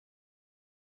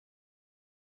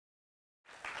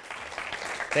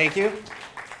Thank you.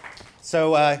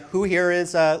 So who here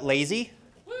is lazy?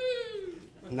 Woo!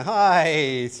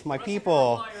 Nice, my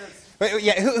people. Wait,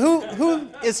 yeah, who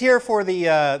is here for the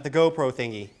GoPro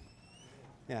thingy?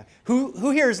 Yeah.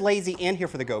 Who here is lazy and here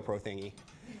for the GoPro thingy?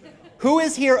 Who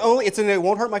is here only? It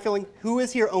won't hurt my feeling. Who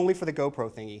is here only for the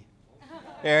GoPro thingy?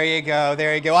 There you go.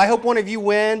 There you go. I hope one of you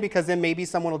win because then maybe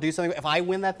someone will do something. If I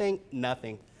win that thing,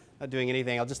 nothing. Not doing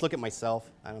anything. I'll just look at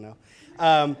myself. I don't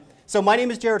know. So my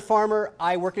name is Jerrett Farmer.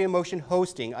 I work in Emotion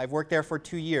Hosting. I've worked there for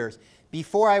 2 years.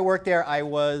 Before I worked there, I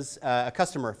was a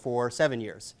customer for 7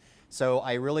 years. So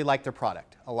I really like their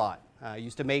product a lot. I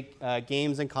used to make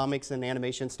games and comics and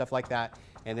animation, stuff like that.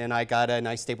 And then I got a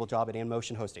nice stable job at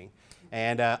Emotion Hosting.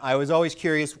 And I was always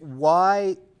curious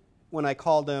why, when I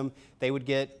called them, they would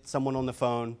get someone on the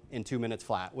phone in 2 minutes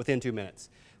flat, within 2 minutes.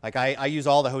 Like I use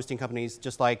all the hosting companies,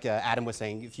 just like Adam was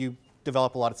saying. If you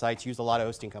develop a lot of sites, use a lot of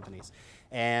hosting companies.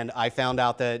 And I found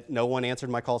out that no one answered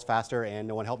my calls faster and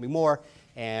no one helped me more.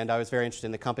 And I was very interested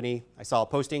in the company. I saw a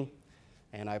posting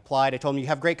and I applied. I told them, you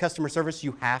have great customer service.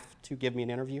 You have to give me an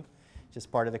interview.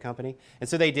 Just part of the company. And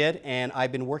so they did, and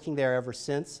I've been working there ever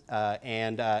since.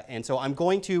 And so I'm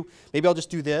going to, maybe I'll just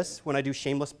do this when I do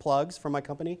shameless plugs for my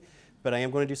company, but I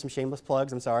am going to do some shameless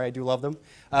plugs. I'm sorry, I do love them.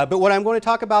 But what I'm going to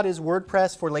talk about is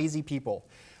WordPress for lazy people.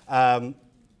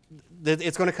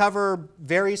 It's going to cover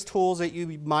various tools that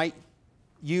you might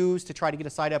use to try to get a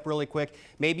site up really quick.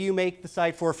 Maybe you make the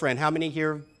site for a friend. How many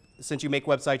here, since you make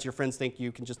websites, your friends think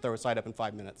you can just throw a site up in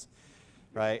 5 minutes,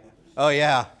 right? Oh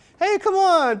yeah. Hey, come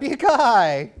on, be a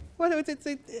guy.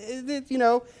 You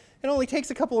know, it only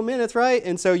takes a couple of minutes, right?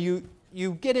 And so you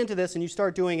get into this and you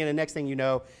start doing it, and the next thing you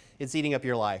know, it's eating up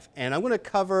your life. And I'm going to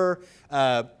cover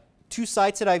 2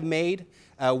 sites that I've made,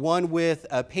 one with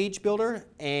a page builder,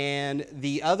 and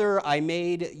the other I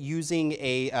made using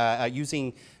a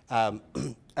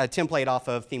template off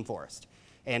of ThemeForest,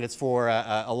 and it's for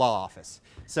a law office.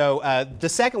 So the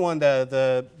second one,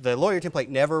 the lawyer template,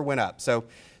 never went up. So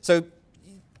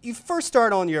you first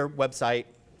start on your website,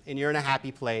 and you're in a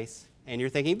happy place, and you're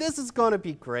thinking, this is going to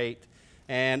be great,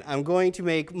 and I'm going to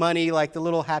make money like the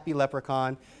little happy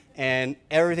leprechaun, and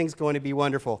everything's going to be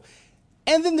wonderful.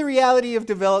 And then the reality of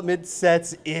development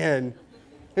sets in.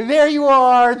 And there you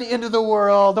are, the end of the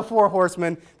world, the 4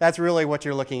 horsemen. That's really what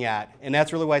you're looking at, and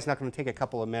that's really why it's not going to take a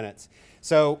couple of minutes.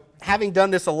 So having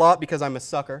done this a lot because I'm a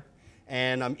sucker,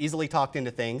 and I'm easily talked into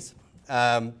things,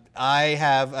 I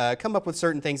have come up with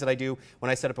certain things that I do when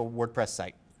I set up a WordPress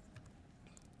site.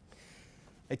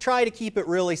 I try to keep it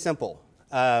really simple.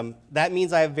 That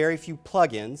means I have very few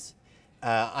plugins.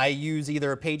 I use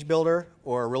either a page builder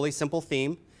or a really simple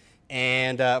theme.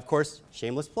 And of course,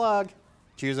 shameless plug,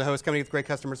 choose a host company with great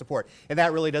customer support. And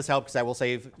that really does help because that will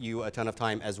save you a ton of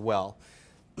time as well.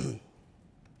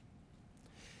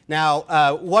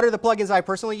 Now, what are the plugins I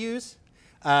personally use?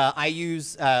 I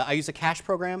use a cache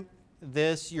program.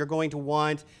 This you're going to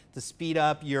want to speed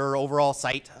up your overall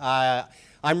site.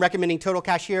 I'm recommending Total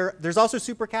Cache here. There's also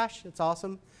Super Cache. It's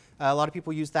awesome. A lot of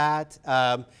people use that.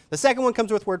 The second one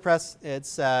comes with WordPress.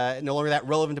 It's no longer that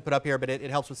relevant to put up here, but it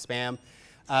helps with spam.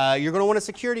 You're going to want a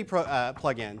security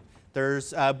plugin.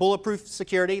 There's Bulletproof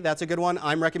Security. That's a good one.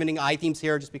 I'm recommending iThemes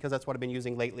here just because that's what I've been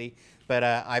using lately. But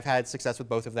I've had success with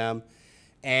both of them.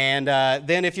 And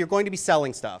then if you're going to be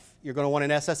selling stuff, you're going to want an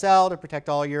SSL to protect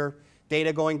all your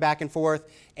data going back and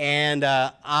forth. And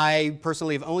I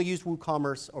personally have only used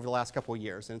WooCommerce over the last couple of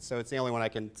years. And so it's the only one I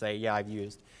can say, yeah, I've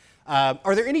used.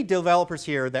 Are there any developers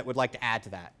here that would like to add to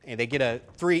that? And they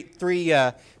get three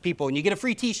people, and you get a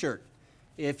free T-shirt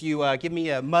if you give me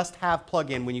a must-have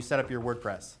plugin when you set up your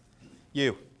WordPress.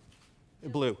 You,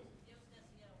 blue.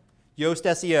 Yoast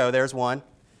SEO, there's one.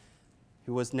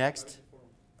 Who was next?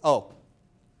 Oh,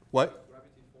 what?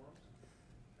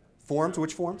 Forms,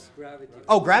 which forms? Gravity.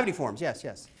 Oh, Gravity Forms, yes,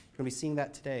 yes. We're going to be seeing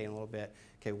that today in a little bit.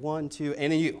 Okay, 1, 2,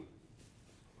 and then you.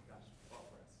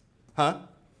 Huh?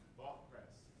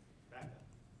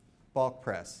 Bulk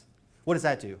press. What does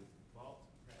that do?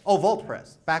 Oh, Vault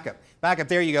press. Backup. Backup,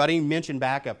 there you go. I didn't even mention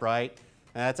backup, right?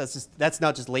 That's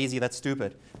not just lazy, that's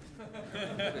stupid.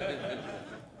 Thank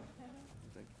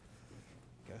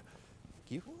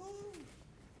you.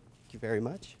 Thank you very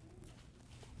much.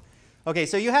 Okay,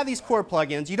 so you have these core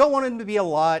plugins. You don't want them to be a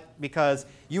lot because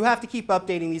you have to keep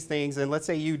updating these things. And let's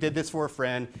say you did this for a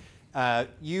friend.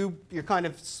 You're kind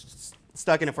of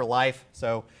stuck in it for life.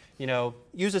 So, you know,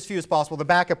 use as few as possible. The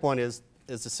backup one is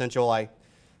essential.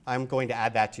 I'm going to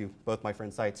add that to both my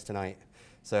friends' sites tonight.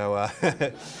 So,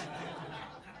 I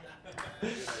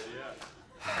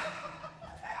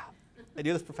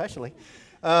do this professionally.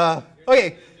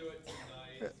 Okay.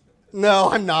 No,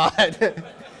 I'm not.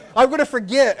 I'm going to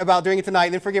forget about doing it tonight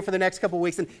and then forget for the next couple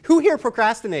weeks. And who here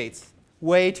procrastinates?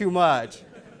 Way too much.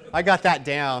 I got that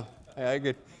down.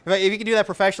 Good. If you can do that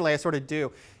professionally, I sort of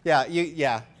do.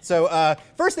 Yeah. So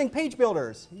first thing, page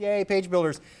builders. Yay, page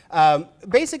builders.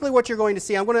 Basically, what you're going to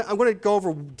see, I'm going to go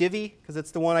over Divi because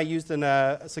it's the one I used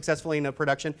successfully in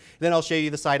production. Then I'll show you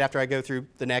the site after I go through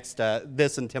the next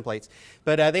this and templates.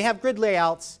 But they have grid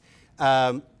layouts.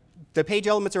 The page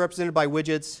elements are represented by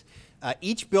widgets.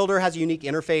 Each builder has a unique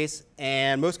interface,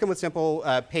 and most come with simple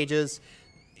pages.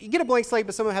 You get a blank slate,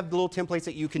 but some of them have little templates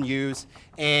that you can use.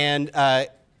 And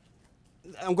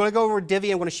I'm going to go over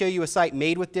Divi. I'm going to show you a site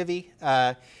made with Divi.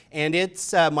 And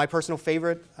it's my personal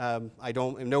favorite. I'm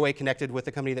in no way connected with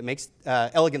the company that makes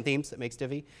Elegant Themes that makes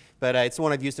Divi, but it's the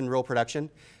one I've used in real production.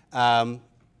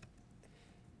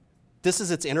 This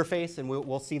is its interface, and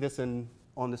we'll see this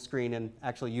on the screen and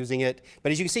actually using it.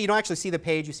 But as you can see, you don't actually see the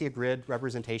page. You see a grid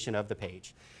representation of the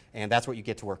page, and that's what you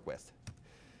get to work with.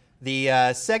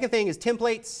 The second thing is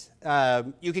templates.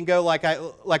 You can go like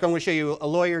I'm going to show you a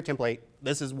lawyer template.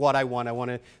 This is what I want. I want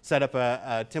to set up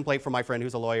a template for my friend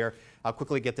who's a lawyer. I'll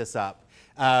quickly get this up.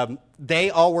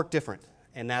 They all work different,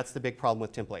 and that's the big problem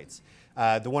with templates.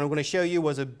 The one I'm going to show you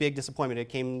was a big disappointment. It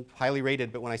came highly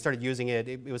rated, but when I started using it,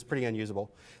 it was pretty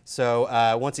unusable. So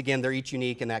once again, they're each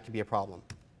unique, and that can be a problem.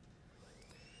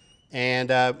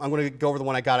 And I'm going to go over the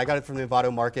one I got. I got it from the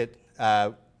Envato Market,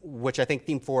 which I think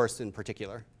Theme Forest in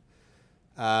particular.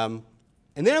 And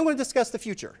then I'm going to discuss the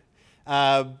future.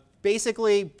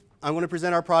 Basically, I'm going to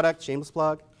present our product, shameless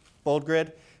plug,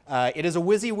 BoldGrid. It is a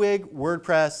WYSIWYG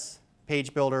WordPress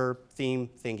page builder theme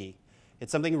thingy.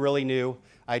 It's something really new.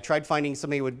 I tried finding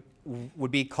something that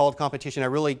would be called competition. I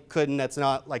really couldn't. That's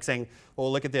not like saying, oh,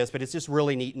 look at this, but it's just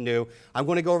really neat and new. I'm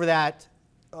going to go over that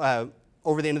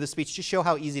over the end of the speech to show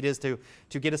how easy it is to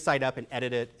get a site up and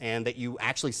edit it, and that you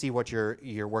actually see what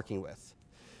you're working with.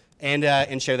 And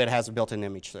show that it has a built-in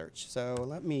image search. So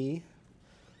let me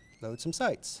load some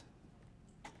sites.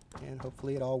 And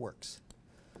hopefully it all works.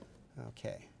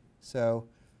 Okay, so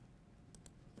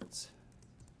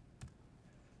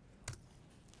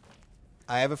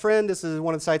I have a friend. This is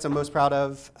one of the sites I'm most proud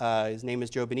of. His name is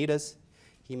Joe Benitez.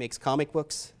 He makes comic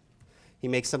books. He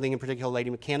makes something in particular, Lady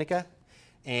Mechanica.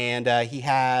 And he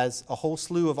has a whole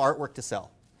slew of artwork to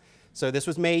sell. So this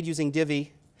was made using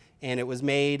Divi, and it was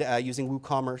made using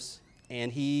WooCommerce.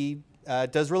 And he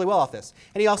does really well off this.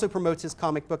 And he also promotes his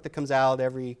comic book that comes out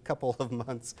every couple of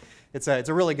months. It's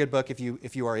a really good book if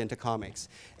you are into comics.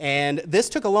 And this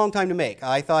took a long time to make.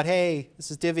 I thought, hey,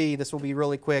 this is Divi. This will be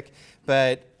really quick.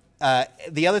 But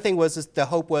the other thing was the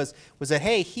hope was that,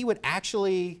 hey, he would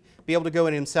actually be able to go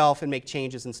in himself and make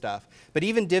changes and stuff. But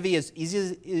even Divi, as easy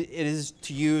as it is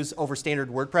to use over standard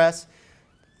WordPress,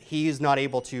 he is not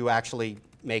able to actually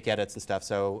make edits and stuff.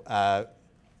 So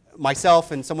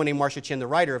myself and someone named Marcia Chin, the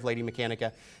writer of Lady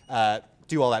Mechanica,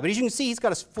 do all that. But as you can see, he's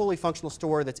got a fully functional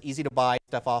store that's easy to buy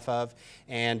stuff off of,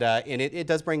 and it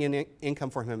does bring in income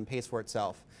for him and pays for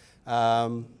itself.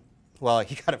 Well,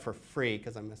 he got it for free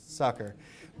because I'm a sucker.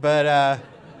 But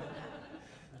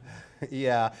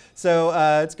yeah,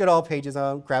 so it's got all pages.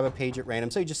 I'll grab a page at random,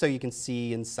 just so you can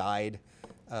see inside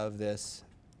of this.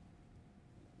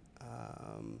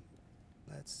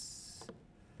 Let's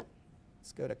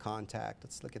go to contact.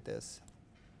 Let's look at this.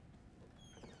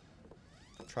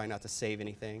 Try not to save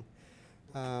anything.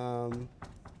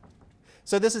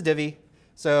 So this is Divi.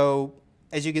 So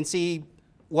as you can see,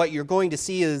 what you're going to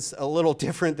see is a little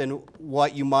different than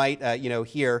what you might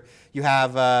hear. You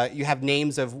have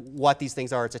names of what these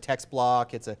things are. It's a text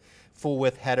block. It's a full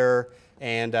width header.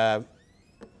 And I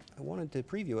wanted to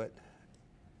preview it.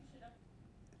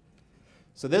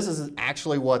 So this is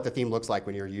actually what the theme looks like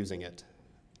when you're using it.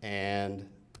 And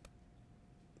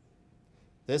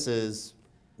this is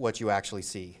what you actually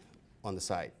see on the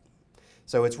site.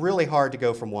 So it's really hard to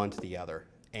go from one to the other.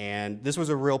 And this was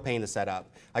a real pain to set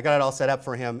up. I got it all set up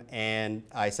for him, and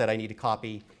I said I need a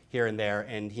copy here and there,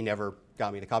 and he never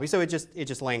got me the copy. So it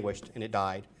just languished, and it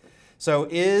died. So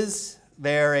is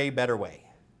there a better way?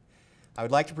 I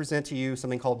would like to present to you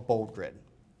something called BoldGrid.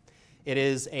 It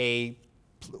is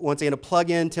once again, a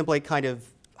plug-in template kind of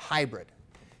hybrid.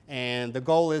 And the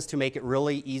goal is to make it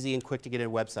really easy and quick to get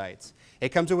into websites. It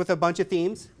comes with a bunch of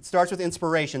themes. It starts with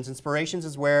inspirations. Inspirations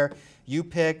is where you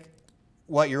pick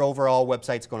what your overall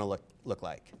website's going to look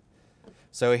like.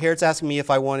 So here it's asking me if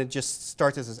I want to just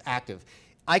start this as active.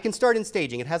 I can start in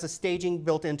staging. It has a staging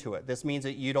built into it. This means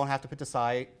that you don't have to put the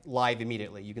site live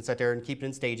immediately. You can sit there and keep it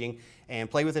in staging and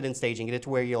play with it in staging, get it to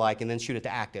where you like, and then shoot it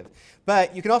to active.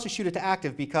 But you can also shoot it to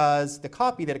active because the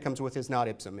copy that it comes with is not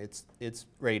Ipsum. It's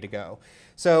ready to go.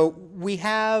 So we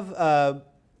have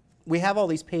we have all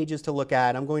these pages to look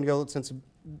at. I'm going to go,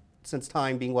 since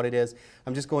time being what it is,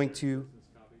 I'm just going to...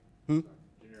 Generic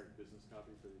business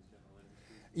copy for these general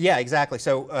industries? Yeah, exactly.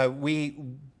 So we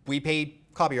paid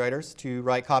copywriters to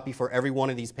write copy for every one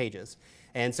of these pages.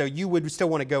 And so you would still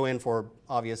want to go in for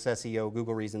obvious SEO,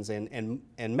 Google reasons, and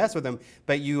mess with them,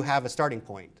 but you have a starting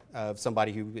point of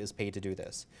somebody who is paid to do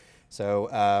this.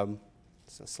 So,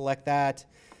 so select that.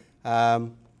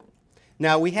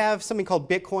 Now we have something called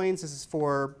Bitcoins. This is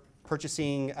for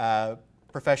purchasing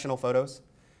professional photos.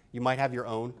 You might have your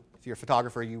own. If you're a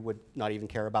photographer, you would not even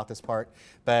care about this part.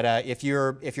 But if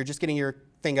you're just getting your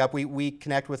thing up, we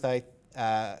connect with a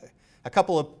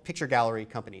couple of picture gallery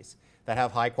companies that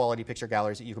have high quality picture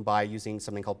galleries that you can buy using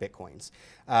something called Bitcoins.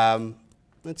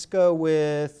 Let's go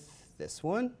with this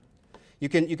one. You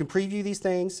can preview these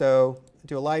things. So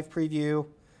do a live preview.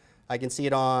 I can see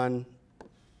it on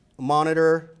a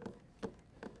monitor.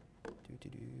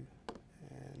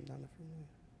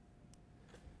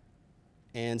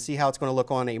 And see how it's going to look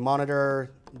on a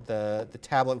monitor, the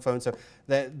tablet and phone. So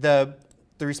the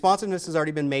responsiveness has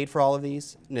already been made for all of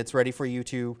these, and it's ready for you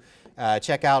to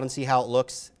check out and see how it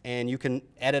looks. And you can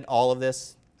edit all of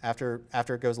this after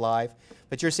it goes live.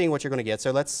 But you're seeing what you're going to get.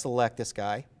 So let's select this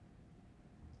guy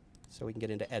so we can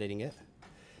get into editing it.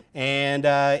 And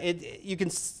you can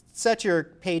set your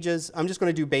pages. I'm just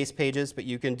going to do base pages, but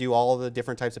you can do all of the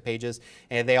different types of pages.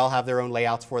 And they all have their own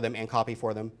layouts for them and copy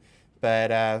for them.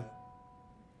 But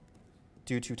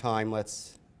due to time,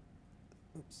 let's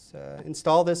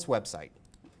install this website.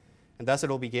 And thus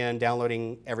it'll begin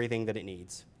downloading everything that it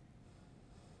needs.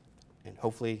 And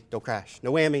hopefully don't crash.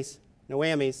 No whammies, no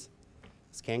whammies.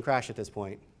 This can crash at this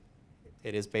point.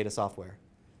 It is beta software.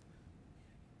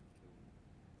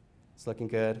 It's looking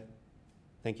good.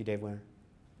 Thank you, Dave Winter.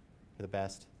 You're the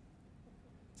best.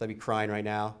 So I'd be crying right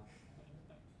now.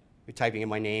 Be typing in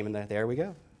my name, and there we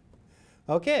go.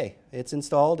 Okay, it's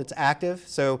installed, it's active.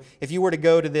 So if you were to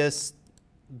go to this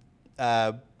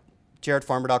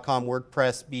JerrettFarmer.com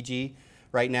WordPress BG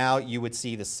right now, you would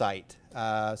see the site.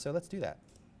 So let's do that,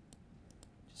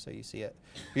 just so you see it.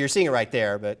 But you're seeing it right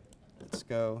there, but let's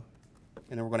go,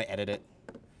 and then we're going to edit it.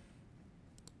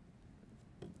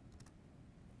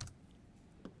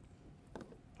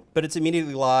 But it's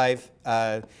immediately live.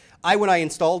 When I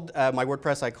installed my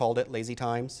WordPress, I called it Lazy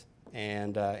Times.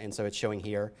 And so it's showing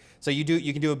here. So you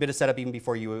can do a bit of setup even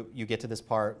before you get to this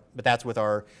part, but that's with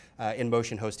our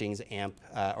InMotion Hosting's AMP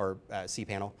or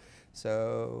cPanel.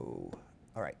 So,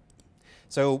 all right.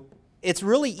 So it's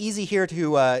really easy here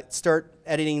to start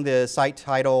editing the site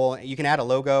title. You can add a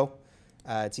logo.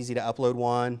 It's easy to upload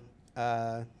one.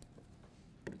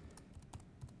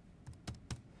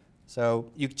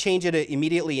 So you can change it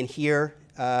immediately in here.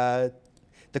 The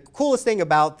coolest thing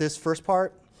about this first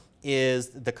part is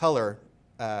the color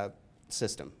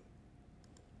system.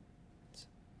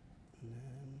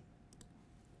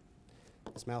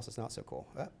 This mouse is not so cool.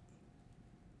 Oh.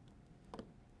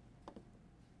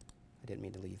 I didn't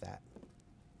mean to leave that.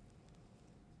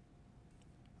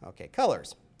 Okay,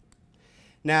 colors.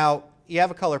 Now, you have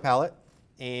a color palette,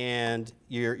 and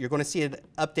you're going to see it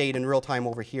update in real time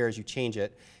over here as you change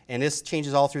it. And this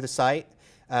changes all through the site.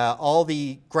 All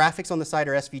the graphics on the site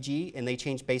are SVG, and they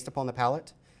change based upon the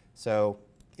palette. So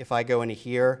if I go into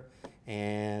here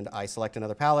and I select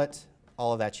another palette,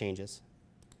 all of that changes.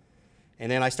 And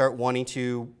then I start wanting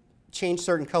to change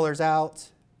certain colors out.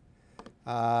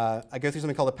 I go through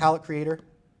something called a palette creator.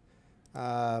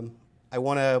 I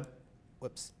want to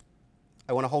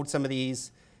hold some of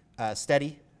these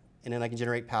steady, and then I can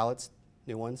generate palettes,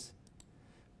 new ones,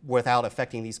 without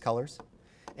affecting these colors,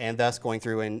 and thus going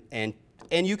through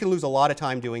and you can lose a lot of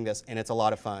time doing this, and it's a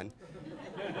lot of fun,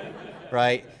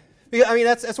 right? I mean,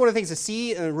 that's one of the things to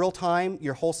see in real time,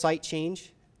 your whole site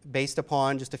change based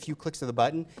upon just a few clicks of the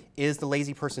button is the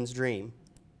lazy person's dream.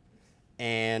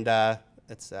 And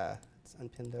let's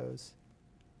unpin those.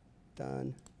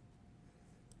 Done.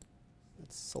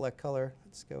 Let's select color.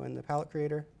 Let's go in the palette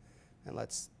creator, and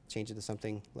let's change it to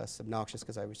something less obnoxious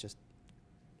because I was just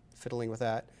fiddling with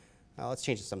that. Let's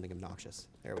change it to something obnoxious.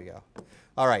 There we go.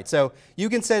 All right, so you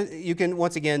can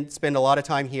once again spend a lot of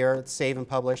time here. Let's save and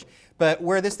publish. But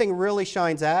where this thing really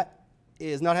shines at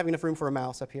is not having enough room for a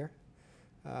mouse up here.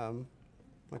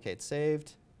 Okay, it's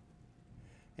saved.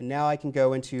 And now I can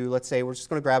go into, let's say, we're just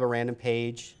going to grab a random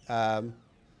page.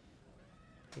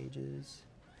 Pages.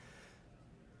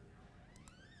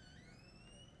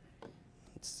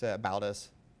 It's about us.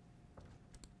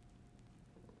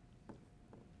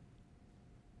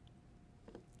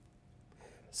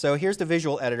 So here's the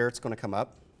visual editor. It's going to come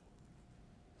up.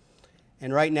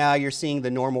 And right now you're seeing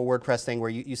the normal WordPress thing where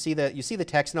you see the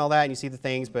text and all that, and you see the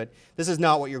things, but this is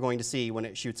not what you're going to see when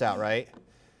it shoots out, right?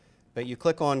 But you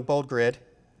click on bold grid,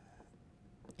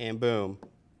 and boom,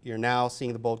 you're now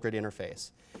seeing the bold grid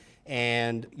interface.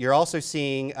 And you're also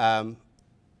seeing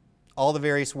all the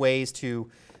various ways to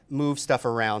move stuff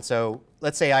around. So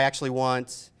let's say I actually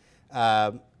want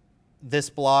this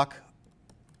block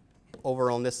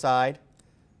over on this side.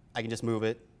 I can just move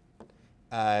it.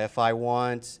 If I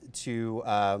want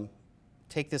to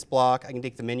take this block, I can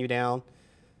take the menu down.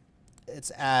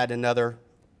 Let's add another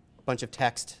bunch of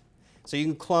text. So you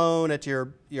can clone at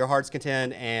your heart's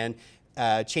content and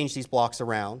change these blocks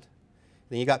around.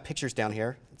 Then you got pictures down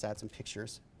here. Let's add some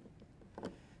pictures.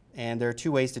 And there are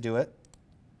two ways to do it.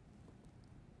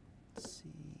 Let's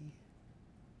see.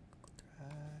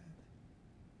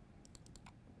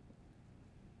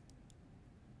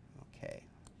 Okay.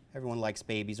 Everyone likes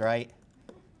babies, right?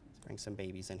 Bring some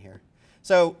babies in here.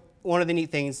 So one of the neat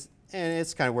things, and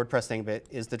it's kind of a WordPress thing, but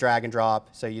is the drag and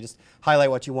drop. So you just highlight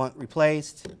what you want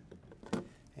replaced,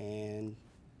 and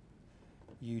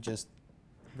you just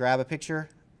grab a picture,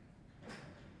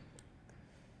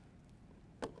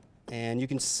 and you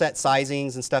can set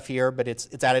sizings and stuff here, but it's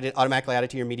automatically added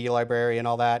to your media library and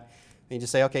all that. And you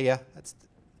just say, okay, yeah, that's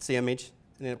the image,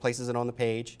 and then it places it on the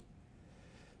page.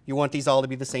 You want these all to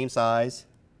be the same size,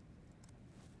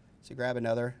 so you grab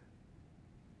another.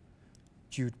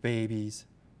 Cute babies.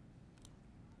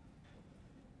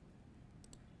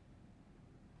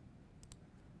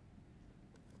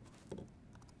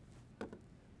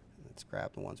 Let's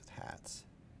grab the ones with hats.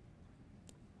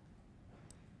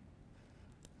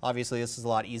 Obviously, this is a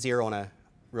lot easier on a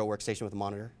real workstation with a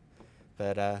monitor.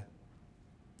 But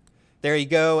there you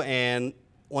go. And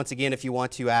once again, if you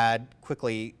want to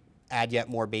quickly add yet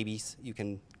more babies, you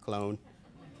can clone.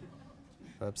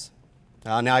 Oops.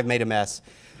 Now I've made a mess.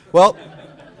 Well,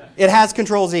 it has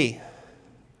Control-Z.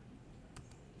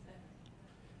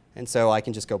 And so I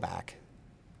can just go back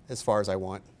as far as I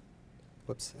want.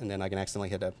 Whoops. And then I can accidentally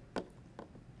hit a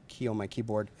key on my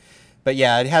keyboard. But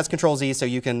yeah, it has Control-Z, so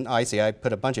you can, I see, I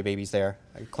put a bunch of babies there.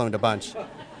 I cloned a bunch.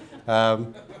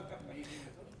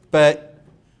 But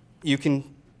you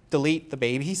can delete the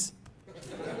babies.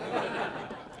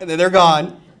 And then they're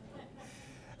gone.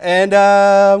 And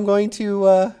I'm going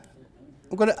to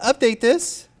update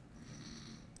this.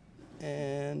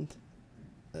 And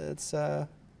it's, oh,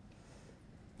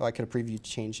 I could have previewed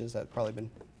changes. That'd probably been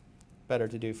better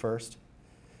to do first.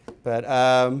 But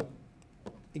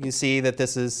you can see that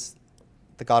this is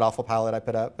the god-awful palette I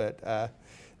put up. But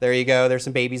there you go. There's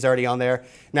some babies already on there.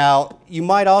 Now, you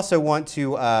might also want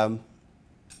to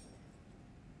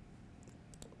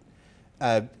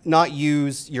not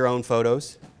use your own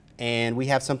photos. And we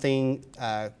have something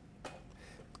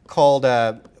called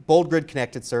Bold Grid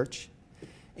Connected Search.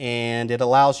 And it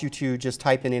allows you to just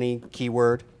type in any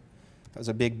keyword. That was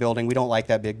a big building. We don't like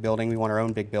that big building. We want our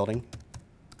own big building.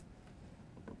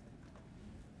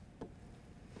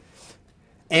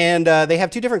 And they have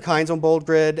two different kinds on Bold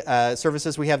Grid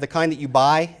services. We have the kind that you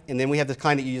buy, and then we have the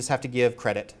kind that you just have to give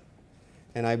credit.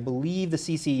 And I believe the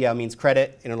CC means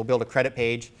credit, and it'll build a credit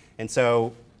page. And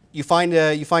so you find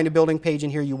a building page in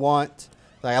here you want.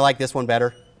 I like this one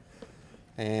better.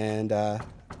 And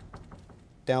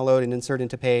download and insert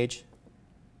into page.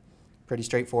 Pretty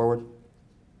straightforward.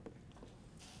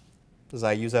 As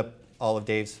I use up all of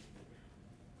Dave's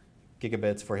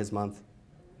gigabits for his month.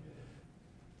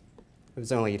 It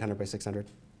was only 800 by 600.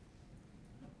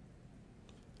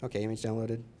 Okay, image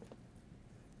downloaded.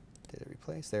 Did it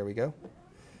replace? There we go.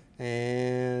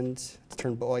 And let's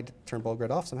turn bold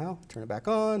grid off somehow. Turn it back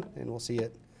on, and we'll see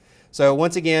it. So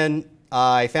once again,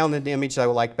 I found the image that I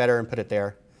would like better and put it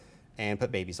there, and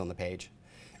put babies on the page.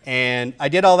 And I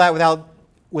did all that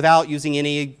without using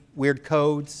any weird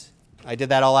codes. I did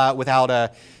that all out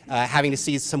without having to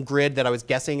see some grid that I was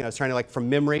guessing. I was trying to, like, from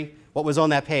memory, what was on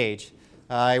that page.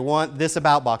 I want this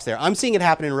about box there. I'm seeing it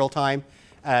happen in real time.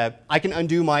 I can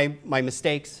undo my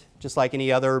mistakes just like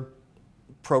any other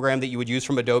program that you would use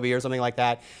from Adobe or something like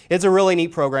that. It's a really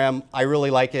neat program. I really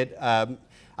like it. I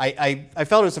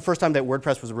felt it was the first time that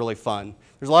WordPress was really fun.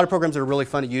 There's a lot of programs that are really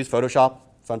fun to use. Photoshop,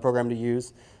 fun program to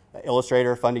use.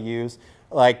 Illustrator, fun to use.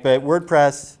 But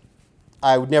WordPress,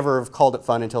 I would never have called it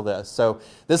fun until this. So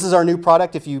this is our new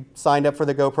product. If you signed up for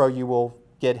the GoPro, you will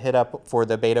get hit up for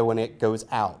the beta when it goes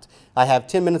out. I have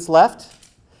 10 minutes left,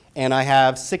 and I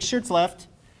have 6 shirts left.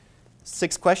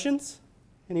 6 questions?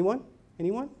 Anyone?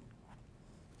 Anyone?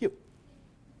 You.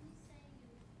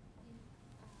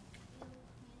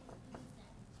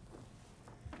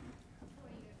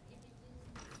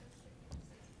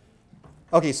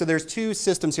 Okay, so there's two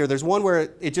systems here. There's one where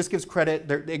it just gives credit,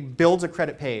 it builds a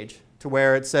credit page to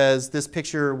where it says this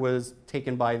picture was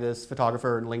taken by this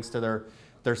photographer and links to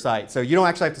their site. So you don't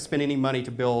actually have to spend any money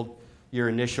to build your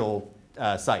initial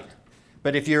site.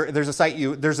 But if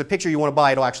there's a picture you want to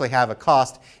buy, it'll actually have a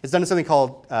cost. It's done something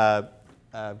called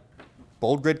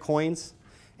bold grid coins.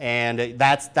 And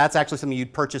that's actually something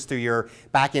you'd purchase through your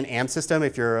backend AMP system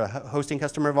if you're a hosting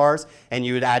customer of ours, and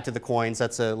you would add to the coins.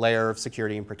 That's a layer of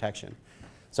security and protection.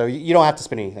 So you don't have to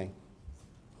spend anything.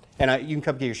 And you can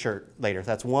come get your shirt later.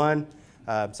 That's one.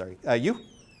 Sorry. You?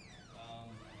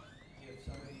 If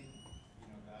somebody,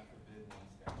 God forbid,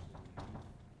 wants to actually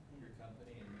leave your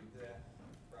company and move that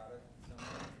product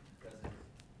somewhere, does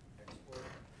it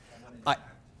export?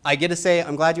 I get to say,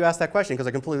 I'm glad you asked that question because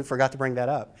I completely forgot to bring that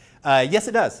up. Yes,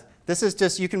 it does. This is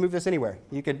just, you can move this anywhere.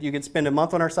 You could spend a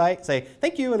month on our site, say,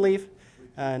 thank you, and leave.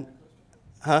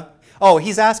 Huh? Oh,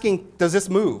 he's asking, does this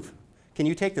move? Can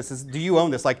you take this? Do you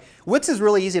own this? Like, Wix is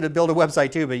really easy to build a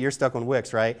website too, but you're stuck on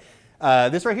Wix, right?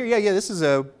 This right here, yeah, this is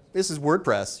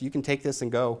WordPress. You can take this and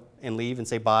go and leave and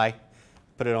say bye.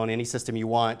 Put it on any system you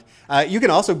want. You can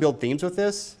also build themes with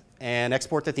this and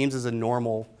export the themes as a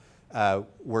normal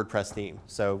WordPress theme.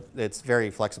 So it's very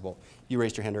flexible. You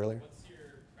raised your hand earlier. What's your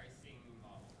pricing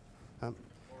model?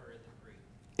 Or is it free?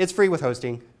 It's free with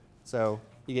hosting. So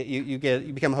you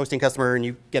become a hosting customer and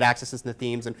you get access to the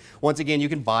themes. And once again, you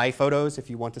can buy photos if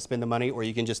you want to spend the money, or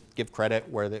you can just give credit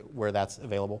where that's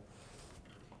available.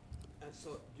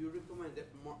 So do you recommend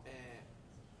more,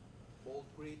 bold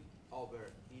grid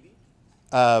over Divi?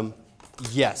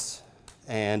 Yes.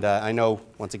 And I know,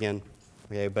 once again,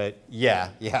 okay, but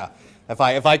yeah. If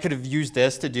I could have used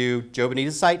this to do Joe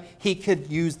Benita's site, he could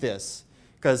use this.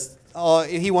 Because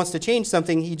if he wants to change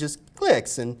something, he just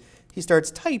clicks and he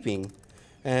starts typing.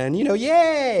 And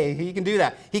yay, he can do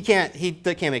that. He can't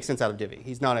make sense out of Divi.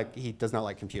 He does not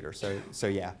like computers. So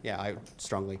yeah, I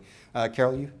strongly.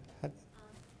 Carol, you had?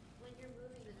 When you're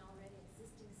moving an already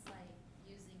existing site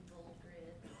using bold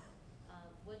grid,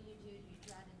 what do? Do you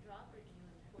drag and drop, or do you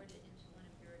import it into one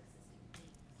of your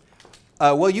existing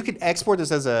themes? Well, you could export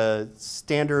this as a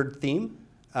standard theme,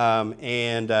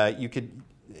 and you could,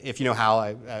 if you know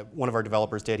how, one of our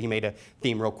developers did. He made a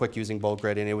theme real quick using bold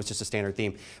grid, and it was just a standard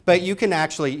theme. But you can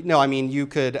actually, you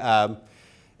could,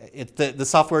 the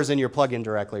software is in your plugin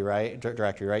directly, right?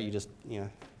 Directory, right? You just,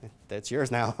 that's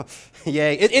yours now.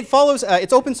 Yay. It follows,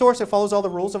 it's open source. It follows all the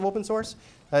rules of open source.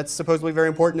 That's supposedly very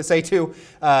important to say, too.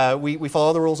 We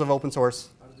follow the rules of open source.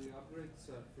 Are the upgrades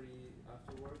free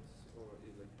afterwards, or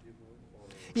is it you move? Or?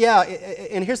 Yeah,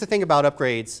 and here's the thing about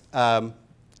upgrades.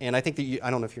 And I think that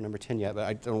I don't know if you're number 10 yet, but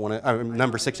I don't want to, I'm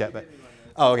number 6 yet, but,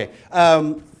 oh, okay.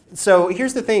 So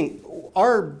here's the thing.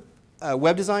 Our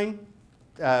web design,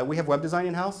 we have web design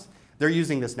in-house. They're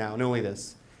using this now, and only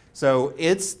this. So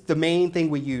it's the main thing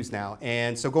we use now.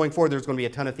 And so going forward, there's going to be a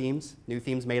ton of themes, new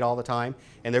themes made all the time,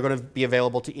 and they're going to be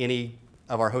available to any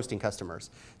of our hosting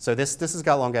customers. So this has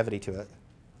got longevity to it.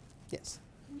 Yes?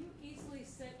 Can you easily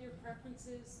set your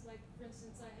preferences? Like, for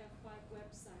instance, I have 5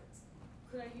 websites.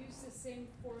 Could I use the same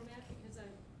format because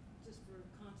just for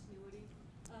continuity?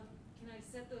 Can I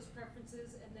set those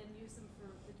preferences and then use them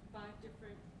for the 5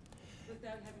 different,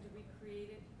 without having to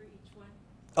recreate it for each one?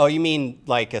 Oh, you mean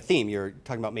like a theme? You're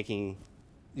talking about making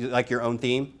like your own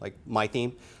theme, like my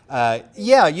theme? Yeah,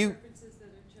 Preferences that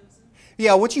are chosen?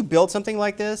 Yeah, once you build something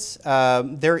like this,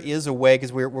 there is a way,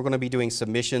 because we're going to be doing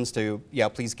submissions to,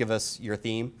 please give us your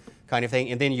theme kind of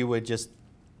thing, and then you would just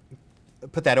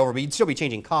put that over, but you'd still be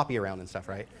changing copy around and stuff,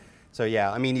 right? So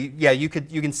yeah, I mean, you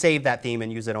can save that theme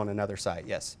and use it on another site,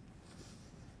 yes.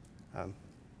 Like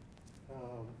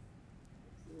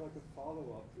a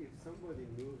follow-up, if somebody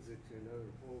moves it to another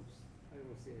host, I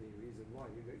don't see any reason why.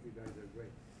 You guys are great.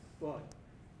 But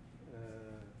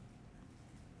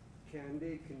can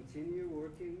they continue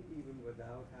working even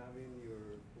without having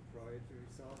your proprietary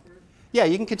software? Yeah,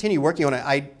 you can continue working on it.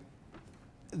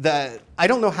 I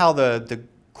don't know how the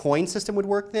coin system would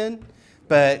work then,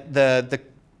 but the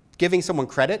giving someone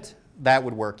credit, that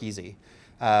would work easy.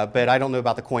 But I don't know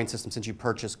about the coin system since you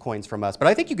purchase coins from us. But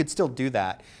I think you could still do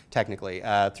that technically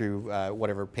through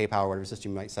whatever PayPal or whatever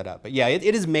system you might set up. But yeah,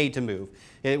 it is made to move.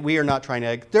 We are not trying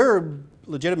to, there are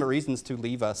legitimate reasons to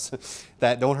leave us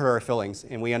that don't hurt our feelings,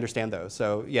 and we understand those.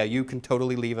 So yeah, you can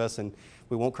totally leave us, and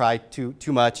we won't cry too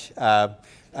much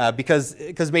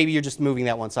because maybe you're just moving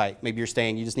that one site. Maybe you're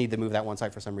staying, you just need to move that one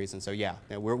site for some reason. So yeah,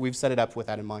 we've set it up with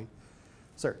that in mind.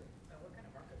 Sir? What kind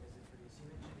of markup is it for you?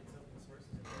 You mentioned it's open source. Is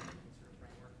it an open source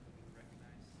framework that we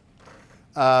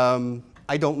recognize?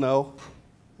 I don't know.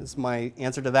 is my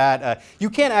answer to that. You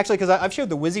can actually, because I've showed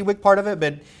the WYSIWYG part of it,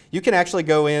 but you can actually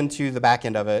go into the back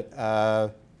end of it.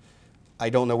 I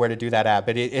don't know where to do that at,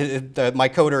 but my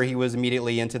coder, he was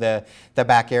immediately into the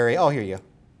back area. Oh, here you go.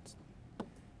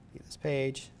 This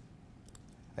page.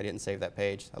 I didn't save that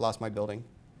page. I lost my building.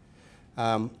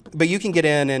 But you can get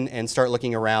in and start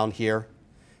looking around here,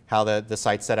 how the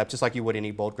site's set up, just like you would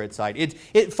any bold grid site.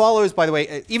 It follows, by the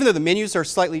way, even though the menus are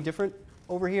slightly different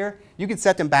over here, you can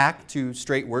set them back to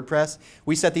straight WordPress.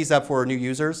 We set these up for new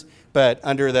users, but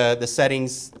under the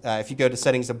settings, if you go to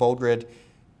settings of bold grid,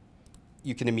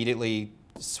 you can immediately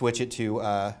switch it to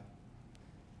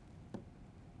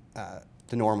the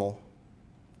normal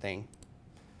thing.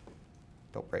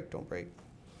 Don't break, don't break.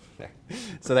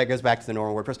 So that goes back to the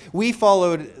normal WordPress. We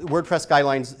followed WordPress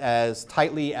guidelines as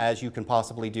tightly as you can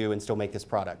possibly do and still make this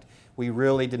product. We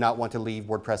really did not want to leave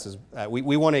WordPress as,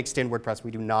 we want to extend WordPress. We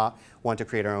do not want to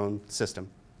create our own system.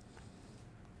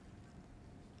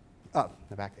 Oh, in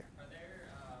the back there. Are there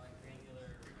like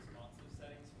granular responsive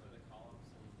settings for the columns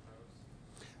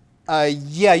and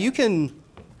rows? Yeah, you can.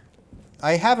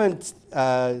 I haven't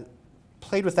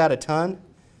played with that a ton.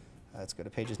 Let's go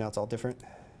to pages now. It's all different.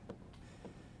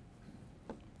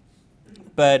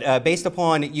 But based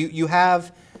upon, you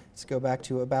have, let's go back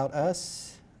to About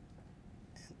Us,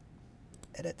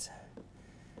 and edit.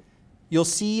 You'll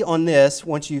see on this,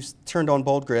 once you've turned on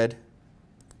bold grid,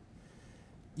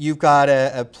 you've got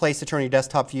a place to turn your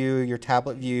desktop view, your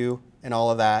tablet view, and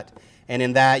all of that. And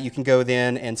in that, you can go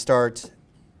then and start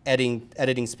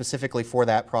editing specifically for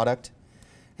that product.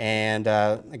 And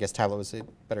I guess tablet was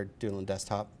better doing on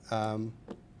desktop.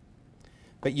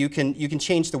 But you can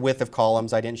change the width of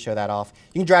columns. I didn't show that off.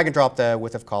 You can drag and drop the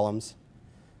width of columns.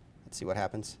 Let's see what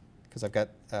happens, because I've got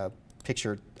a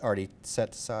picture already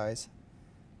set to size.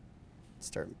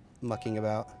 Start mucking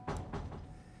about.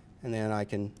 And then I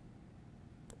can,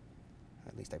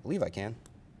 at least I believe I can.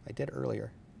 I did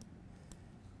earlier.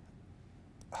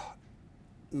 Oh,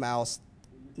 mouse,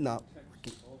 not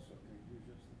working.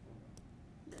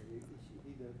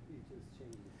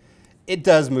 It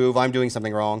does move. I'm doing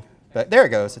something wrong. But there it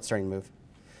goes. It's starting to move.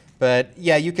 But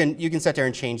yeah, you can sit there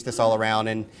and change this all around,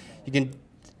 and you can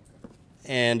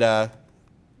and the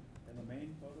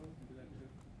main photo, do that too?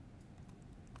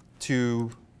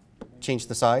 to change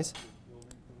the size.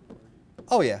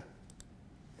 Oh yeah.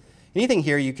 Anything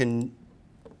here you can.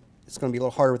 It's going to be a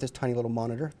little harder with this tiny little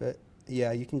monitor, but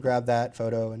yeah, you can grab that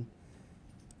photo and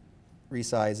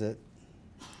resize it.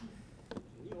 Can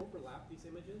you overlap these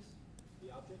images,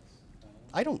 the objects?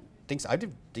 I don't think so. I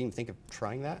didn't even think of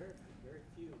trying that. Very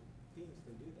few themes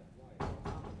can do that. Why? It's not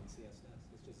common in CSS.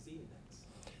 It's just C-index.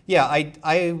 Yeah,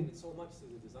 It's so much to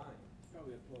the design.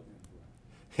 Probably a plugin for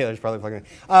that. Yeah, there's probably a plugin.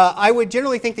 I would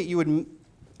generally think that you would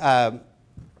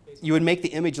make the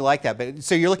image like that. But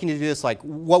so you're looking to do this like,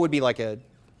 what would be like a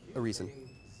reason? In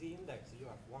Z-index, you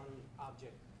have one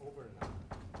object over another,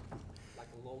 like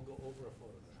a logo over a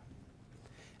photograph.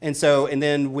 And so, and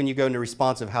then when you go into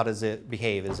responsive, how does it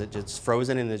behave? Is it just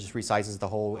frozen and it just resizes the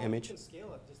whole image? You can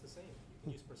scale it just the same. You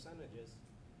can use percentages.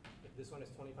 If this one is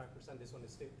 25%, this one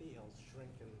is 50%, it'll shrink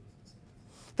and.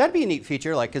 That'd be a neat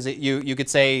feature, like, because you could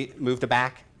say move to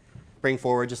back, bring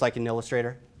forward, just like in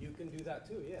Illustrator. You can do that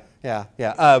too, yeah. Yeah,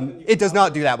 yeah. It does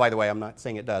not do that, by the way. I'm not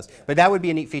saying it does, but that would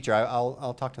be a neat feature.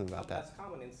 I'll talk to them about that. That's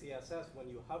common in CSS. When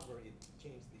you hover, it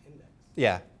changes the index.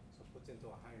 Yeah. So it puts into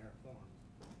a higher form.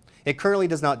 It currently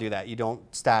does not do that. You don't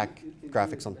stack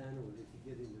graphics on.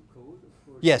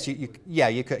 Yes, you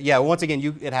could. Yeah, once again,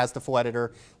 it has the full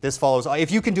editor. This follows.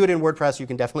 If you can do it in WordPress, you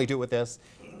can definitely do it with this.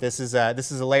 This is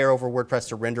a layer over WordPress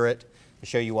to render it, to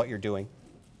show you what you're doing.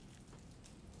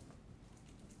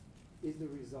 Is the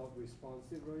result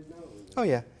responsive right now? Oh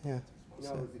yeah, yeah. Now, if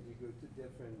you go to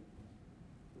different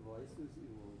devices, it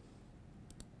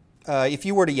will. If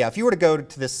you were to go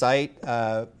to this site,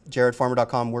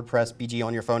 JerrettFarmer.com, WordPress BG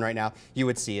on your phone right now, you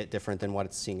would see it different than what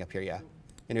it's seeing up here, yeah.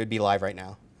 And it would be live right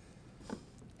now.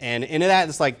 And in that,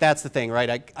 it's like, that's the thing,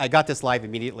 right? I got this live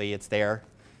immediately. It's there.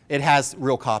 It has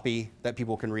real copy that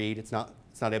people can read. It's not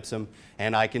Ipsum.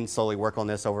 And I can slowly work on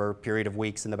this over a period of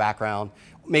weeks in the background,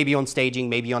 maybe on staging,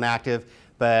 maybe on active.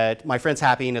 But my friend's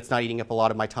happy, and it's not eating up a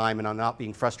lot of my time, and I'm not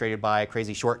being frustrated by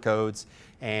crazy short codes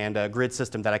and a grid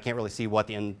system that I can't really see what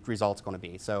the end result's going to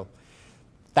be. So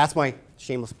that's my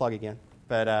shameless plug again.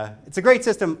 But it's a great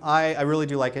system. I really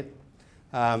do like it.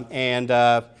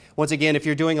 Once again, if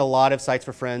you're doing a lot of sites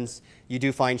for friends, you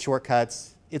do find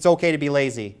shortcuts. It's okay to be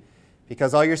lazy,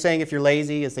 because all you're saying if you're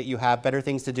lazy is that you have better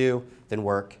things to do than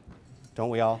work. Don't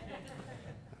we all?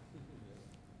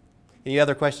 Any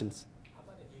other questions? How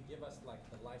about if you give us like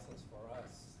the license for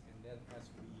us, and then as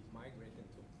we migrate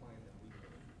into a client that we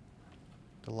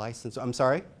The license, I'm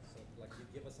sorry? So like you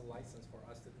give us a license for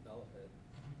us to develop it,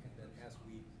 and then as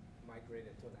we migrate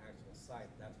it to an actual site,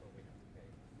 that's when we have to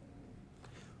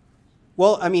pay.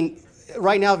 Well, I mean,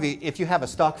 right now, if you have a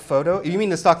stock photo, you mean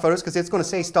the stock photos? Because it's going to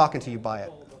say stock until you buy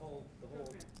it. The whole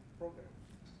program.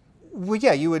 Well,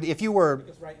 yeah, you would, if you were,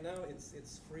 Because right now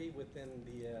it's free within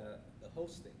the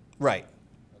hosting. right.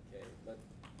 Okay, but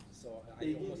so They I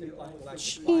give almost you implying all like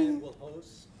the the client will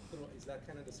host through, is that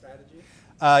kind of the strategy?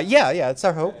 Yeah, it's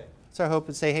our hope. Okay. It's our hope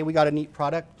to say, hey, we got a neat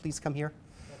product, please come here.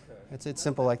 Okay. It's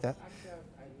simple like that. Actually,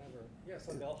 I never, yeah,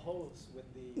 so they'll host with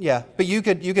the. Yeah, but you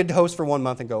could host for 1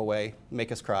 month and go away,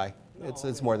 make us cry. No,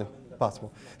 It's more than that's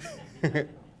possible. not- no.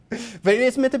 But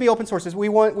it's meant to be open sources. We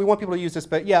want people to use this,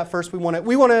 but yeah, first we want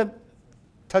to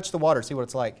touch the water, see what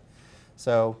it's like.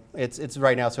 So it's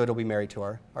right now, so it'll be married to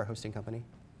our hosting company.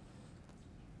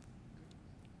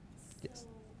 Yes. So,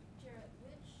 Jerrett,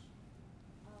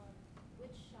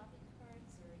 which shopping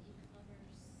carts or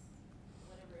e-commerce,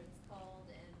 whatever it's called,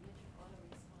 and which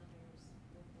autoresponders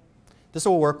would work? This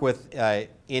will work with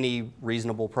any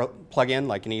reasonable plugin,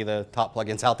 like any of the top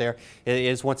plugins out there. It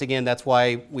is, once again, that's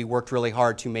why we worked really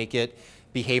hard to make it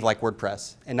behave like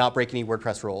WordPress and not break any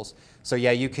WordPress rules. So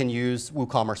yeah, you can use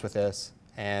WooCommerce with this,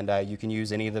 and you can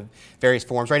use any of the various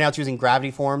forms. Right now it's using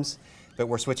Gravity forms, but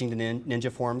we're switching to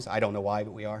Ninja forms. I don't know why,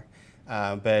 but we are.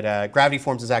 But Gravity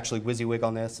forms is actually WYSIWYG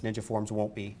on this. Ninja forms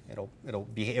won't be. It'll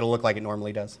look like it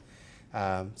normally does.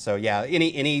 So yeah,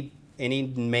 any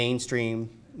mainstream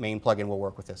main plugin will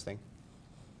work with this thing.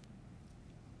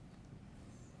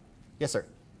 Yes, sir.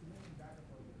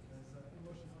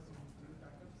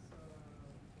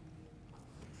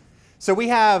 So we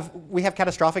have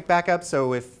catastrophic backups.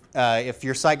 So if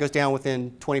your site goes down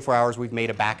within 24 hours, we've made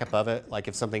a backup of it. Like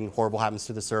if something horrible happens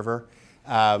to the server,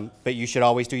 but you should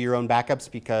always do your own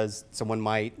backups because someone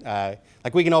might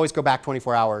like we can always go back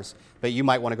 24 hours, but you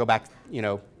might want to go back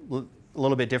a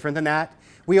little bit different than that.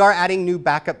 We are adding new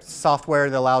backup software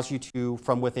that allows you to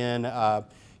from within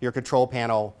your control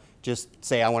panel just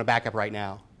say I want to back up right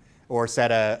now, or set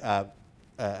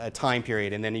a time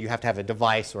period, and then you have to have a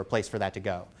device or a place for that to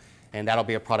go. And that'll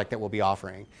be a product that we'll be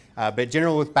offering. But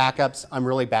generally with backups, I'm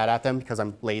really bad at them because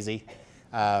I'm lazy.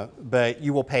 But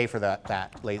you will pay for that.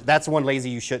 That's the one lazy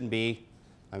you shouldn't be.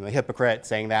 I'm a hypocrite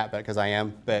saying that, because I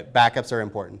am. But backups are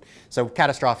important. So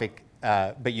catastrophic,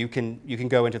 but you can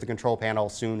go into the control panel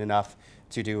soon enough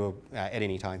to do at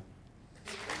any time.